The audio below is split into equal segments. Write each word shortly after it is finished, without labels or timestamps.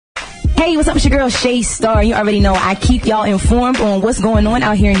Hey, what's up? It's your girl Shay Star. You already know I keep y'all informed on what's going on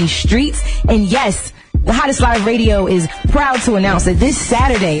out here in these streets. And yes, the Hottest Live Radio is proud to announce that this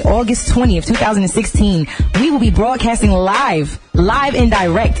Saturday, August 20th, 2016, we will be broadcasting live and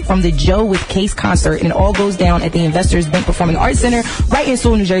direct from the Joe with Case concert. And it all goes down at the Investors Bank Performing Arts Center right in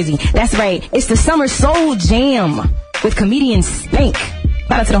Sewell, New Jersey. That's right. It's the Summer Soul Jam with comedian Spank.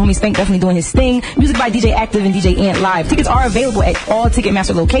 Shout out to the homie Spank, definitely doing his thing. Music by DJ Active and DJ Ant Live. Tickets are available at all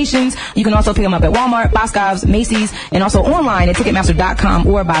Ticketmaster locations. You can also pick them up at Walmart, Boscov's, Macy's, and also online at Ticketmaster.com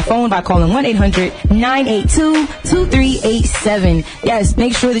or by phone by calling 1-800-982-2387. Yes,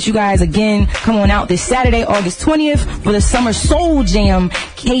 make sure that you guys, again, come on out this Saturday, August 20th for the Summer Soul Jam.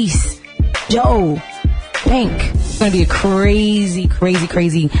 Case, Joe, Spank. It's going to be a crazy,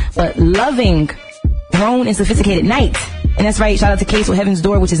 but loving, grown, and sophisticated night. And that's right, shout out to Case with Heaven's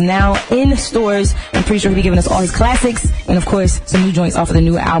Door, which is now in stores. I'm pretty sure he'll be giving us all his classics and, of course, some new joints off of the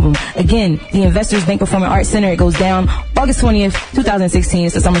new album. Again, the Investors Bank Performing Arts Center. It goes down August 20th, 2016.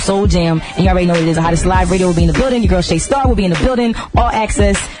 It's the Summer Soul Jam. And you already know what it is. The Hottest Live Radio will be in the building. Your girl Shay Star will be in the building. All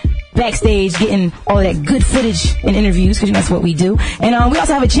access. Backstage, getting all of that good footage and interviews, because that's what we do. And we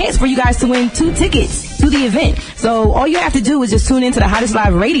also have a chance for you guys to win 2 tickets to the event. So all you have to do is just tune into the Hottest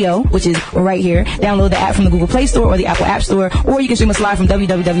Live Radio, which is right here. Download the app from the Google Play Store or the Apple App Store, or you can stream us live from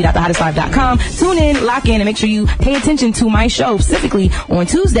www.thehottestlive.com. Tune in, lock in, and make sure you pay attention to my show, specifically on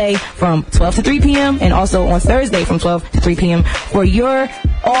Tuesday from 12 to 3 p.m. and also on Thursday from 12 to 3 p.m. for your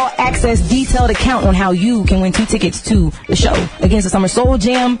all-access detailed account on how you can win 2 tickets to the show. Again, it's the Summer Soul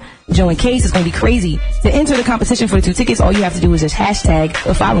Jam. Joe and Case is going to be crazy. To enter the competition for the 2 tickets, all you have to do is just hashtag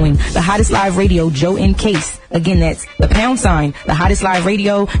the following: the Hottest Live Radio, Joe and Case. Again, that's the #, the Hottest Live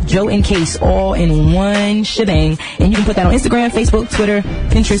Radio, Joe and Case, all in one shebang. And you can put that on Instagram, Facebook, Twitter,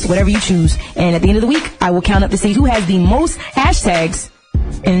 Pinterest, whatever you choose. And at the end of the week, I will count up to see who has the most hashtags,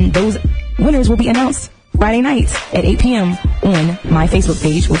 and those winners will be announced Friday night at 8 p.m. on my Facebook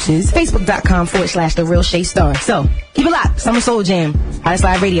page, which is facebook.com/The Real Shay Star. So keep it locked. Summer Soul Jam, Hottest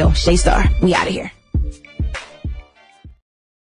Live Radio, Shay Star. We out of here.